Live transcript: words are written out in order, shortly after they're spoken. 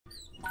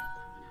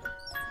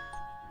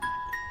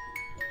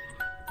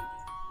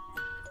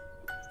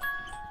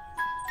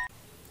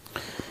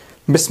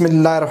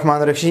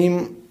बिस्मिल्लाहिर्रहमानिर्रहीम।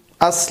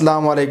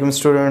 अस्सलाम वालेकुम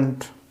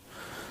student.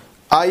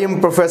 I am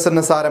professor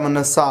Nisar Ahmad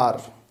Nisar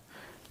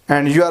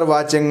and you are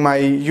watching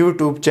my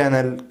YouTube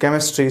channel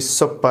chemistry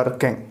super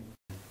king.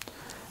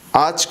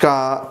 आज का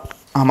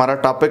हमारा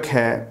टॉपिक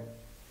है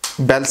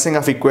balancing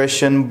of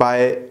equation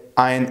by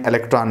ion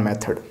electron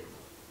method.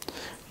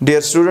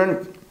 Dear student,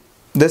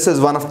 this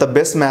is one of the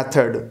best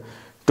method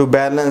to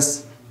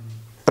balance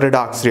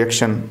redox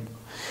reaction.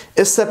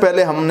 इससे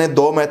पहले हमने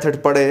दो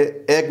method पढ़े।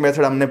 एक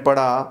मेथड हमने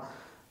पढ़ा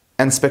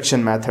इंस्पेक्शन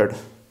मेथड,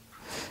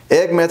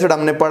 एक मेथड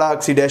हमने पढ़ा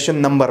ऑक्सीडेशन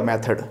नंबर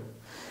मेथड।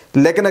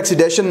 लेकिन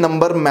ऑक्सीडेशन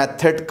नंबर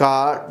मेथड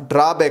का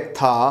ड्रॉबैक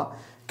था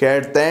कि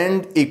at the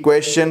end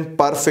equation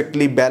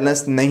perfectly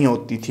balance नहीं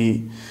होती थी,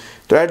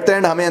 तो एट द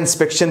एंड हमें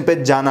इंस्पेक्शन पे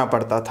जाना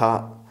पड़ता था।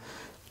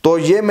 तो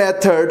ये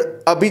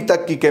मेथड अभी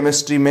तक की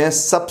केमिस्ट्री में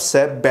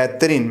सबसे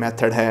बेहतरीन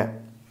मेथड है।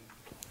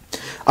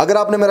 अगर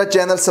आपने मेरा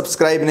चैनल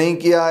सब्सक्राइब नहीं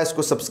किया,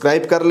 इसको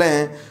सब्सक्राइब कर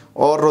लें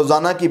और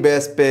रोज़ाना की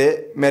बेस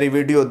पे मेरी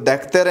वीडियो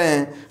देखते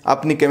रहें,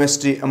 अपनी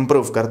केमिस्ट्री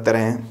इम्प्रूव करते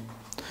रहें।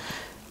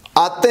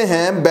 आते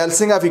हैं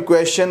balancing of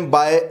equation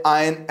by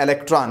ion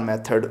electron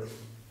method.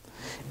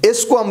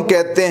 इसको हम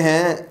कहते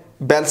हैं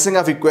balancing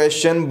of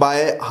equation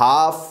by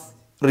half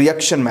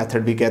reaction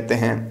method भी कहते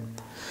हैं।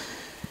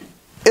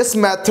 इस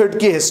मेथड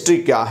की हिस्ट्री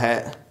क्या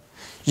है?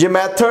 ये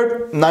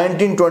मेथड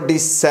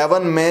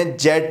 1927 में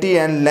जेटी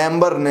एंड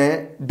लैम्बर ने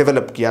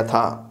डेवलप किया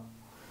था।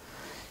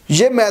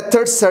 ये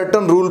मेथड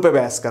सर्टन रूल पे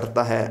बहस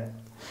करता है।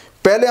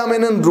 पहले हम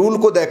इन रूल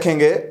को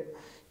देखेंगे,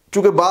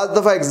 क्योंकि बाद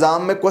दफ़ा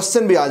एग्जाम में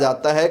क्वेश्चन भी आ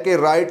जाता है कि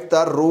right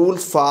the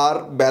rules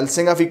for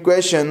balancing of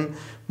equation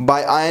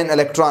by ion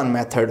electron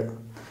method.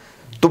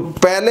 तो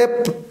पहले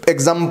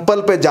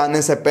एग्जाम्पल पे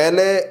जाने से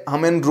पहले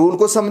हम इन रूल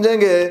को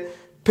समझेंगे,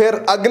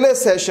 फिर अगले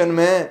सेशन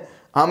में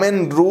हम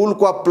इन रूल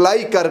को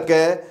अप्लाई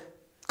करके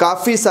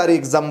काफ़ी सारी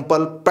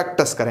एग्जाम्पल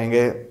प्रैक्टिस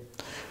करेंगे।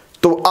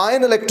 तो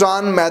आयन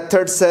इलेक्ट्रॉन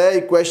मेथड से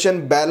इक्वेशन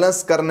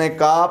बैलेंस करने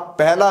का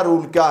पहला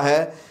रूल क्या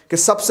है कि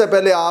सबसे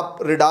पहले आप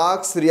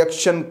रिडॉक्स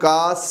रिएक्शन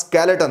का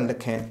स्केलेटन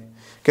लिखें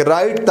कि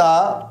right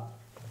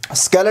the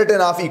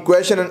skeleton of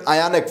equation in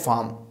ionic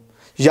form.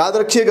 याद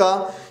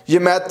रखिएगा, ये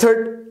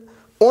मेथड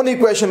उन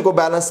इक्वेशन को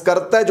बैलेंस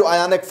करता है जो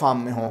आयनिक फॉर्म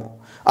में हो।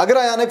 अगर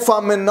आयनिक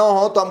फॉर्म में ना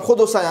हो तो हम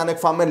खुद उस आयनिक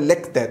फॉर्म में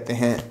लिख देते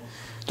हैं।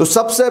 तो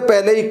सबसे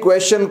पहले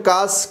इक्वेशन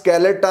का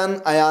स्केलेटन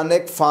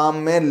आयनिक फॉर्म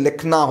में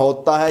लिखना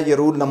होता है। ये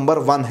रूल नंबर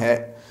 1 है।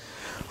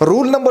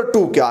 रूल नंबर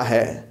 2 क्या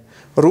है?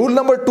 रूल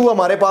नंबर 2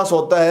 हमारे पास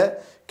होता है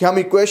कि हम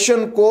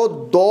इक्वेशन को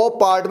दो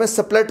पार्ट में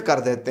स्प्लिट कर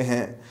देते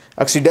हैं,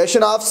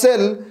 oxidation of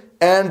cell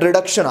and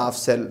reduction of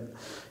cell.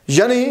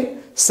 यानी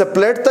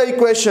split the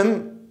equation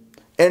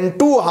in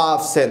two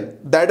half cell,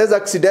 that is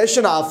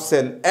oxidation of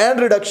cell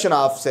and reduction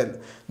of cell.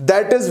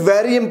 That is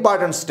very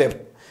important step.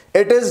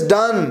 It is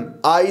done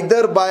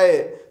either by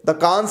the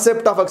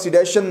concept of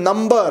oxidation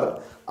number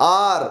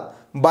or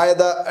by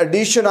the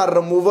addition or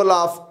removal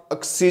of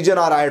oxygen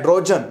or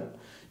hydrogen.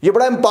 ये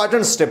बड़ा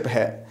important step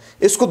है।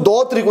 इसको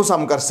दो तरीकों से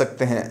हम कर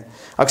सकते हैं।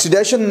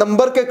 ऑक्सीडेशन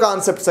नंबर के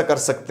कॉन्सेप्ट से कर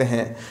सकते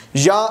हैं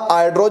या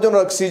हाइड्रोजन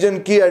और ऑक्सीजन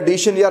की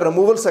एडिशन या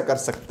रिमूवल से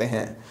कर सकते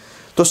हैं।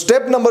 तो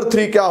स्टेप नंबर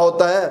 3 क्या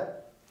होता है?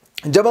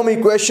 जब हम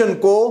इक्वेशन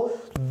को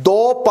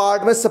दो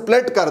पार्ट में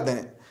स्प्लिट कर दें,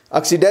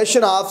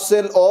 ऑक्सीडेशन ऑफ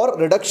सेल और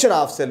रिडक्शन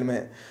ऑफ सेल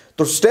में,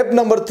 तो स्टेप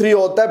नंबर 3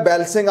 होता है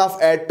balancing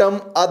of atom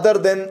other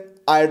than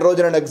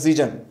hydrogen and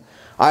oxygen.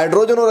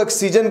 Hydrogen और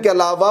ऑक्सीजन के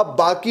अलावा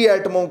बाकी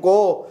एटमों को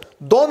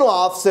दोनों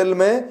हाफ सेल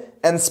में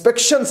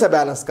इंस्पेक्शन से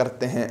बैलेंस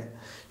करते हैं।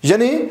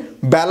 यानी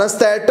balance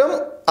the atom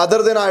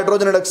other than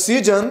hydrogen and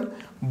oxygen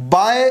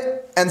by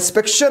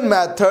inspection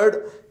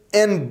method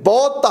in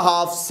both the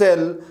half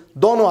cell.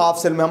 दोनों हाफ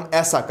सेल में हम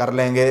ऐसा कर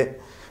लेंगे।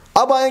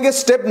 अब आएंगे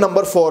स्टेप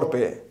नंबर 4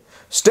 पे।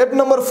 स्टेप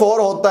नंबर 4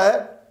 होता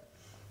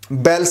है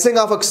बैलेंसिंग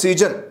ऑफ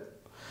ऑक्सीजन।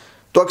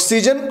 तो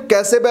ऑक्सीजन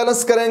कैसे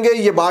बैलेंस करेंगे,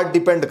 ये बात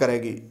डिपेंड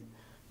करेगी,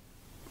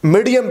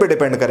 मीडियम पे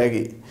डिपेंड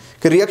करेगी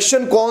कि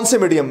रिएक्शन कौन से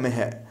मीडियम में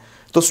है।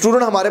 तो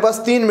स्टूडेंट, हमारे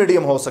पास 3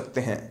 मीडियम हो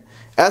सकते हैं।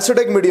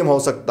 एसिडिक मीडियम हो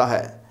सकता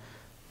है,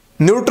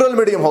 न्यूट्रल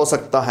मीडियम हो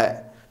सकता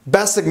है,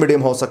 बेसिक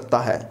मीडियम हो सकता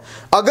है।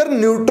 अगर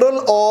न्यूट्रल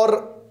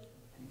और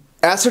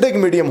एसिडिक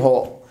मीडियम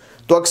हो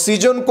तो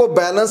ऑक्सीजन को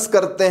बैलेंस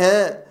करते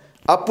हैं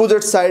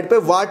अपोजिट साइड पे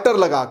वाटर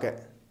लगा के।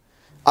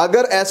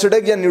 अगर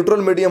एसिडिक या न्यूट्रल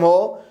मीडियम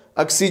हो,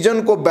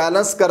 ऑक्सीजन को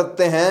बैलेंस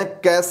करते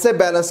हैं, कैसे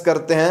बैलेंस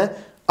करते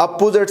हैं?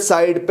 अपोजिट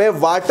साइड पे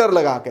वाटर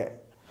लगा के।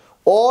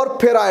 और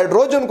फिर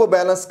हाइड्रोजन को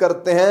बैलेंस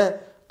करते हैं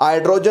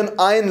हाइड्रोजन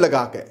आयन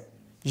लगा के।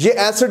 ये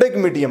एसिडिक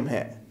मीडियम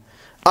है।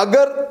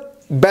 अगर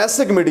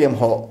बेसिक मीडियम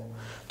हो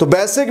तो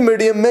बेसिक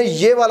मीडियम में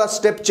ये वाला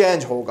स्टेप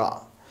चेंज होगा।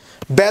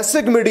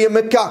 बेसिक मीडियम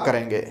में क्या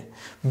करेंगे?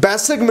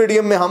 बेसिक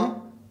मीडियम में हम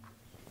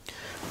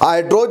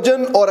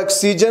हाइड्रोजन और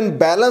ऑक्सीजन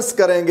बैलेंस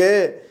करेंगे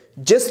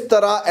जिस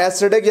तरह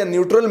एसिडिक या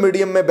न्यूट्रल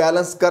मीडियम में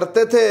बैलेंस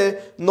करते थे।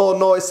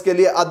 नो, इसके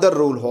लिए अदर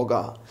रूल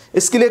होगा।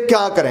 इसके लिए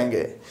क्या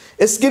करेंगे?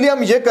 इसके लिए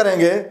हम ये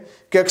करेंगे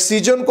कि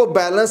ऑक्सीजन को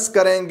बैलेंस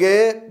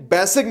करेंगे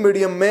बेसिक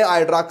मीडियम में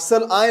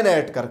हाइड्रॉक्सिल आयन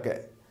ऐड करके,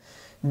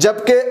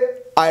 जबकि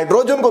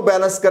हाइड्रोजन को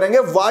बैलेंस करेंगे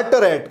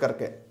वाटर ऐड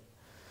करके।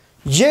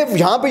 ये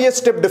यहां पे ये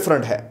स्टेप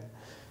डिफरेंट है।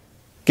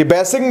 कि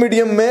बेसिक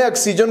मीडियम में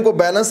ऑक्सीजन को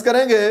बैलेंस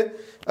करेंगे।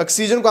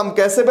 ऑक्सीजन को हम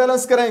कैसे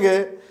बैलेंस करेंगे?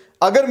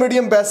 अगर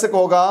मीडियम बेसिक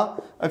होगा,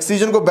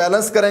 ऑक्सीजन को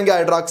बैलेंस करेंगे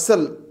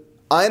हाइड्रोक्सिल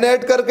आयन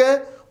ऐड करके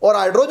और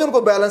हाइड्रोजन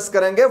को बैलेंस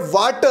करेंगे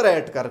वाटर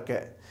ऐड करके।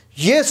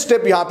 ये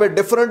स्टेप यहां पे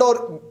डिफरेंट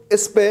और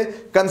इस पे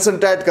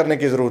कंसंट्रेट करने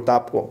की जरूरत है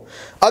आपको।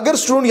 अगर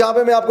स्टूडेंट यहां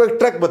पे मैं आपको एक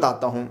ट्रिक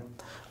बताता हूं,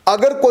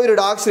 अगर कोई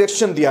रिडॉक्स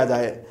रिएक्शन दिया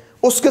जाए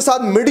उसके साथ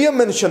मीडियम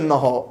मेंशन ना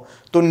हो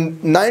तो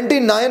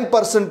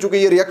 99% चूंकि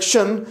ये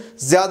रिएक्शन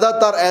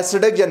ज्यादातर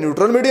एसिडिक या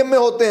न्यूट्रल मीडियम में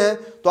होते हैं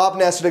तो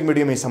आपने एसिडिक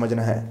मीडियम ही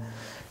समझना है।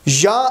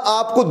 या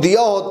आपको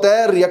दिया होता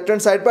है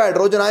रिएक्टेंट साइड पे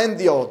हाइड्रोजन आयन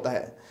दिया होता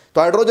है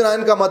तो हाइड्रोजन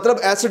आयन का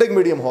मतलब एसिडिक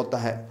मीडियम होता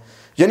है।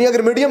 यानी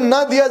अगर मीडियम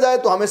ना दिया जाए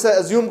तो हमेशा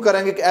एज्यूम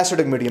करेंगे कि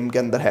एसिडिक मीडियम के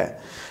अंदर है।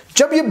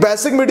 जब ये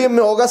बेसिक मीडियम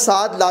में होगा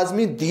साथ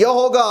लाजमी दिया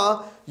होगा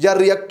या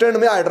रिएक्टेंट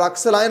में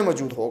हाइड्रोक्सिल आयन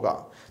मौजूद होगा।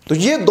 तो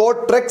ये दो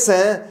ट्रिक्स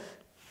हैं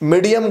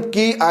मीडियम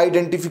की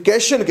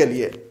आइडेंटिफिकेशन के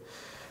लिए।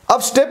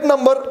 अब स्टेप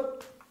नंबर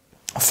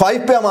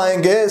 5 पे हम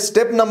आएंगे।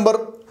 स्टेप नंबर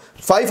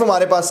 5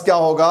 हमारे पास क्या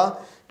होगा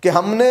कि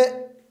हमने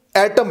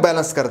एटम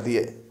बैलेंस कर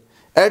दिए।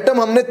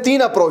 एटम हमने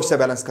 3 अप्रोच से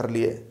बैलेंस कर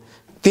लिए।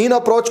 3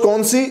 अप्रोच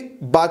कौन सी?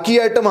 बाकी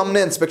एटम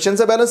हमने इंस्पेक्शन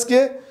से बैलेंस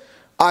किए।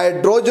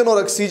 हाइड्रोजन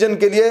और ऑक्सीजन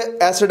के लिए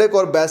एसिडिक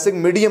और बेसिक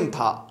मीडियम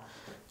था।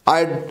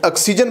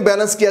 ऑक्सीजन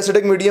बैलेंस किया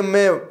एसिडिक मीडियम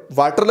में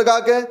वाटर लगा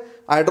के,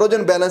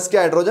 हाइड्रोजन बैलेंस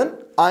किया हाइड्रोजन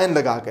आयन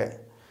लगा के।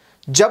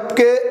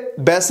 जबकि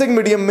बेसिक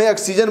मीडियम में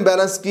ऑक्सीजन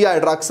बैलेंस की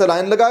हाइड्रोक्सिल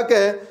आयन लगा के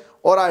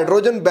और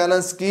हाइड्रोजन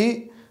बैलेंस की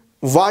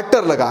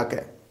वाटर लगा के।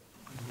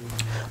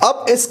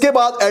 अब इसके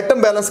बाद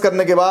एटम बैलेंस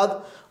करने के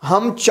बाद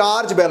हम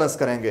चार्ज बैलेंस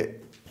करेंगे।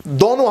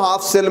 दोनों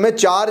हाफ सेल में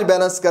चार्ज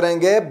बैलेंस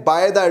करेंगे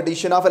by the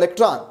addition of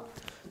electron.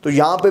 तो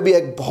यहां पे भी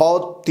एक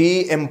बहुत ही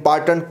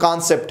इंपॉर्टेंट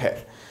कॉन्सेप्ट है।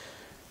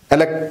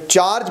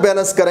 चार्ज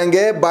बैलेंस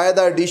करेंगे by the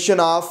addition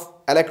of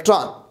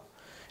electron.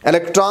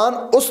 Electron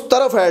उस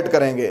तरफ ऐड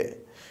करेंगे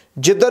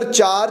जिधर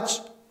चार्ज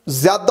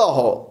ज्यादा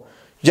हो।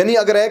 यानी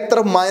अगर एक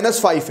तरफ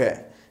 -5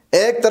 है,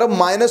 एक तरफ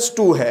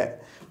 -2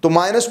 है, तो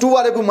 -2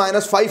 वाले को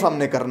 -5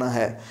 हमने करना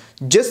है।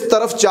 जिस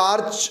तरफ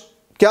चार्ज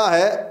क्या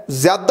है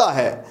ज्यादा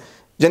है,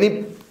 यानी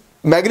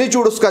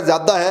मैग्नीट्यूड उसका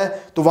ज्यादा है,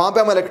 तो वहां पे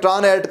हम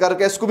इलेक्ट्रॉन ऐड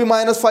करके इसको भी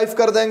 -5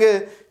 कर देंगे।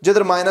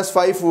 जिधर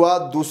 -5 हुआ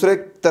दूसरे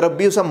तरफ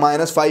भी उसे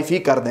 -5 ही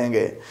कर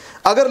देंगे।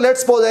 अगर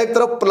लेट्स सपोज एक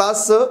तरफ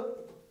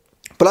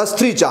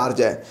 +3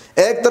 चार्ज है,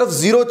 एक तरफ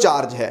 0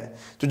 चार्ज है,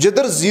 तो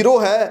जिधर 0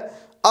 है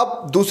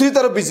अब दूसरी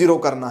तरफ भी 0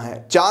 करना है।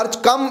 चार्ज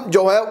कम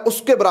जो है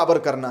उसके बराबर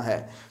करना है।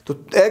 तो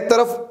एक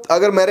तरफ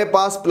अगर मेरे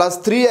पास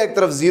 +3 है, एक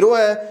तरफ 0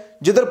 है,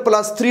 जिधर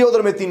 +3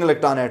 उधर मैं 3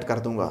 इलेक्ट्रॉन ऐड कर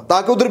दूंगा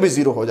ताकि उधर भी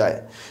 0 हो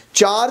जाए।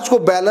 चार्ज को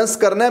बैलेंस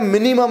करना है,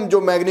 मिनिमम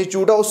जो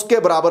मैग्नीट्यूड है उसके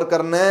बराबर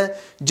करना है।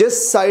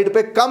 जिस साइड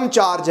पे कम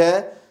चार्ज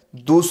है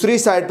दूसरी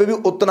साइड पे भी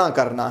उतना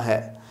करना है।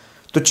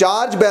 तो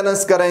चार्ज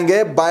बैलेंस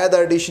करेंगे by the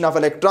addition of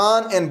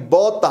electron in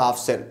both the half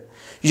cell.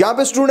 यहां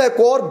पे स्टूडेंट एक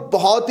और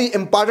बहुत ही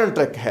इंपॉर्टेंट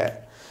ट्रिक है।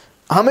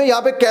 हमें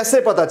यहां पे कैसे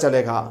पता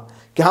चलेगा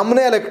कि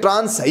हमने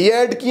इलेक्ट्रॉन सही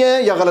ऐड किए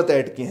हैं या गलत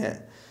ऐड किए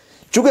हैं?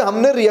 चूंकि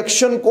हमने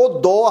रिएक्शन को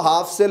 2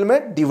 हाफ सेल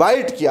में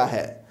डिवाइड किया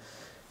है।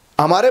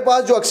 हमारे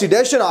पास जो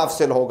ऑक्सीडेशन हाफ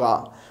सेल होगा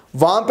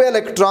वहां पे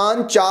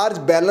इलेक्ट्रॉन चार्ज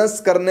बैलेंस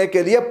करने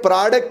के लिए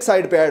प्रोडक्ट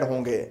साइड पे ऐड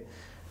होंगे।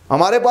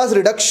 हमारे पास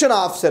रिडक्शन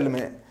हाफ सेल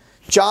में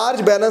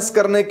चार्ज बैलेंस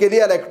करने के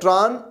लिए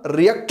इलेक्ट्रॉन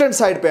रिएक्टेंट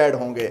साइड पे ऐड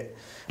होंगे।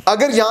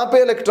 अगर यहां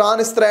पे इलेक्ट्रॉन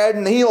इस तरह ऐड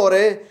नहीं हो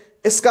रहे,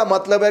 इसका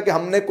मतलब है कि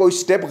हमने कोई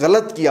स्टेप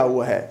गलत किया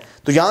हुआ है।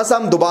 तो यहां से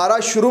हम दोबारा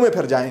शुरू में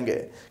फिर जाएंगे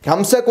कि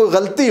हमसे कोई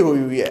गलती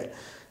हुई है।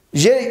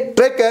 ये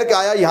ट्रिक है कि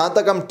आया यहां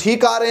तक हम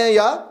ठीक आ रहे हैं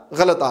या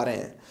गलत आ रहे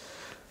हैं।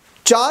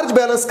 चार्ज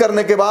बैलेंस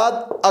करने के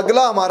बाद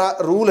अगला हमारा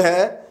रूल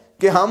है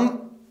कि हम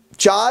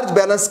चार्ज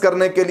बैलेंस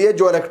करने के लिए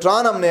जो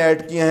इलेक्ट्रॉन हमने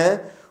ऐड किए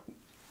हैं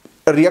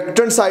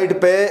रिएक्टेंट साइड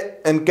पे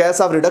in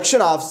case of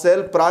reduction half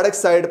cell, product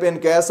side पे in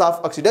case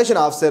of oxidation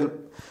half cell,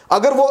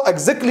 अगर वो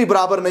एग्जैक्टली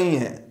बराबर नहीं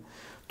है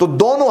तो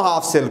दोनों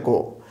हाफ सेल को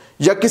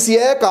या किसी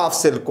एक हाफ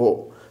सेल को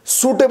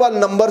सूटेबल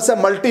नंबर से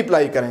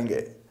मल्टीप्लाई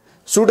करेंगे।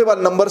 सूटेबल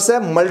नंबर से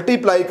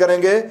मल्टीप्लाई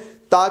करेंगे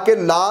ताकि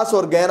लॉस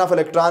और गेन ऑफ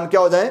इलेक्ट्रॉन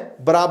क्या हो जाए,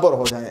 बराबर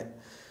हो जाए।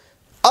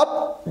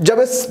 अब जब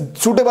इस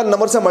सूटेबल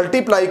नंबर से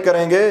मल्टीप्लाई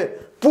करेंगे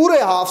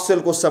पूरे हाफ सेल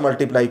को उससे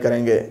मल्टीप्लाई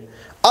करेंगे।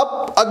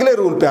 अब अगले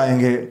रूल पे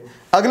आएंगे।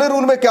 अगले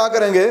रूल में क्या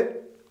करेंगे,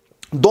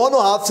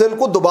 दोनों हाफ सेल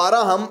को दोबारा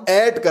हम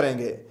ऐड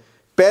करेंगे।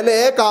 पहले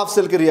एक हाफ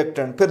सेल के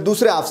रिएक्टेंट, फिर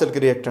दूसरे हाफ सेल के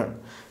रिएक्टेंट,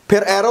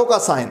 फिर एरो का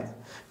साइन,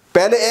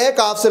 पहले एक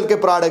हाफ सेल के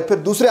प्रोडक्ट, फिर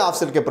दूसरे हाफ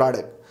सेल के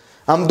प्रोडक्ट।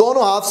 हम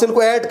दोनों हाफ सेल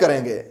को ऐड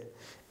करेंगे।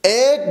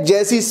 एक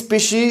जैसी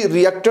स्पीशी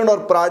रिएक्टेंट और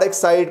प्रोडक्ट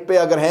साइड पे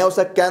अगर है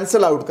उसे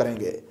कैंसिल आउट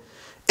करेंगे।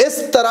 इस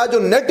तरह जो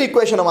नेट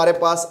इक्वेशन हमारे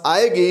पास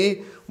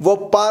आएगी वो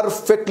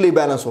परफेक्टली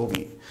बैलेंस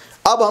होगी।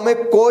 अब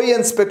हमें कोई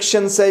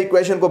इंस्पेक्शन से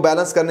इक्वेशन को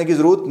बैलेंस करने की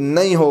जरूरत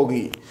नहीं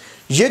होगी।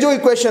 ये जो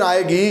इक्वेशन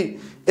आएगी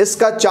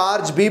इसका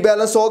चार्ज भी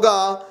बैलेंस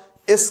होगा,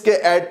 इसके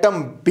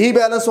एटम भी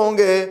बैलेंस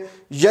होंगे।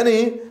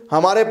 यानी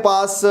हमारे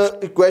पास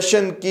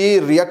इक्वेशन की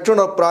रिएक्टेंट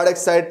और प्रोडक्ट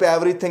साइड पे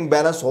एवरीथिंग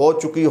बैलेंस हो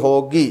चुकी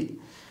होगी।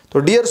 तो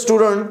डियर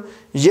स्टूडेंट,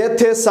 ये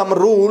थे some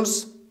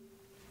rules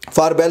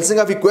for balancing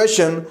of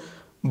equation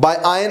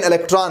by ion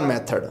electron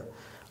method.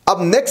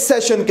 अब नेक्स्ट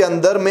सेशन के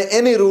अंदर मैं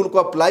इन्हीं रूल को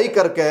अप्लाई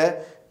करके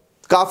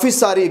काफ़ी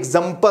सारी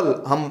एग्जाम्पल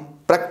हम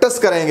प्रैक्टिस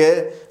करेंगे।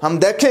 हम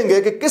देखेंगे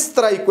कि किस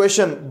तरह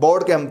इक्वेशन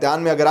बोर्ड के इम्तिहान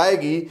में अगर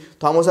आएगी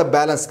तो हम उसे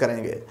बैलेंस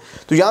करेंगे।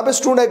 तो यहाँ पे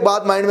स्टूडेंट एक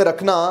बात माइंड में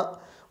रखना,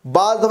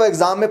 बाद दफ़ा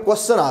एग्जाम में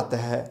क्वेश्चन आते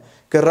हैं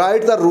कि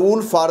right the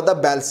rule for the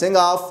balancing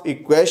of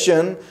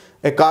equation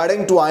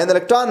according two ion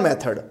electron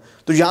method.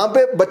 तो यहाँ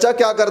पे बच्चा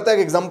क्या करता है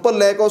कि एग्जाम्पल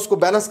लेकर उसको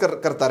बैलेंस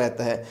करता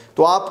रहता है,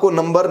 तो आपको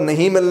नंबर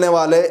नहीं मिलने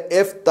वाले।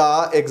 If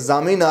the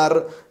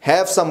examiner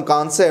have some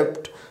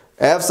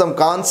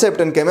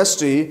concept in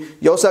chemistry,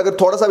 या उसे अगर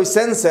थोड़ा सा भी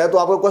सेंस है तो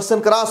आपको क्वेश्चन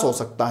क्रॉस हो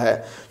सकता है,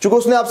 क्योंकि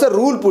उसने आपसे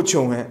रूल पूछे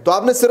हुए हैं, तो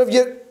आपने सिर्फ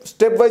ये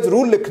स्टेप वाइज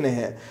रूल लिखने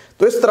हैं।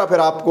 तो इस तरह फिर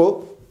आपको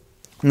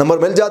नंबर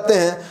मिल जाते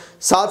हैं।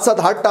 साथ साथ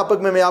हर टॉपिक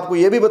में मैं आपको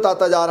ये भी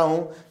बताता जा रहा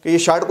हूँ कि ये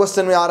शॉर्ट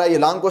क्वेश्चन में आ रहा है, ये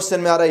लॉन्ग क्वेश्चन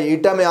में आ रहा है, ये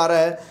ईटा में आ रहा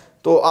है।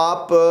 तो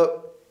आप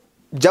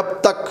जब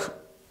तक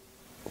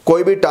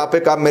कोई भी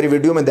टॉपिक आप मेरी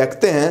वीडियो में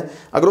देखते हैं,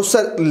 अगर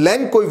उससे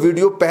लिंक कोई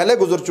वीडियो पहले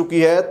गुजर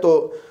चुकी है तो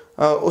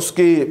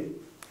उसकी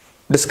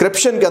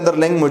डिस्क्रिप्शन के अंदर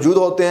लिंक मौजूद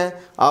होते हैं,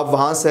 आप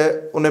वहाँ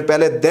से उन्हें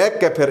पहले देख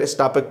के फिर इस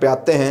टॉपिक पे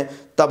आते हैं,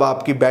 तब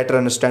आपकी बेटर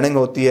अंडरस्टैंडिंग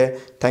होती है।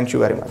 Thank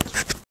you very much.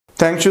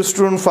 Thank you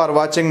student for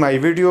watching my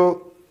video.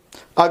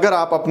 अगर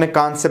आप अपने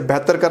कॉन्सेप्ट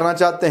बेहतर करना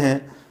चाहते हैं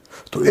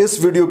तो इस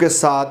वीडियो के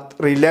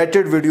साथ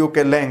रिलेटेड वीडियो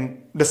के लिंक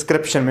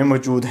डिस्क्रिप्शन में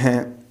मौजूद हैं।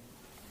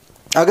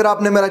 अगर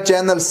आपने मेरा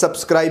चैनल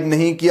सब्सक्राइब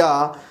नहीं किया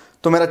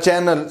तो मेरा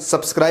चैनल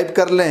सब्सक्राइब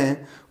कर लें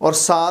और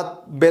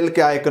साथ बेल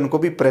के आइकन को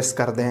भी प्रेस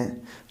कर दें,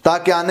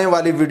 ताकि आने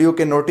वाली वीडियो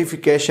के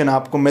नोटिफिकेशन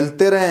आपको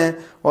मिलते रहें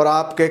और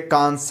आपके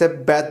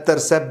कॉन्सेप्ट बेहतर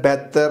से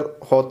बेहतर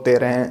होते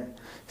रहें।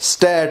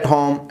 Stay at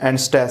home and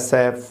stay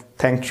safe.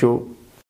 Thank you.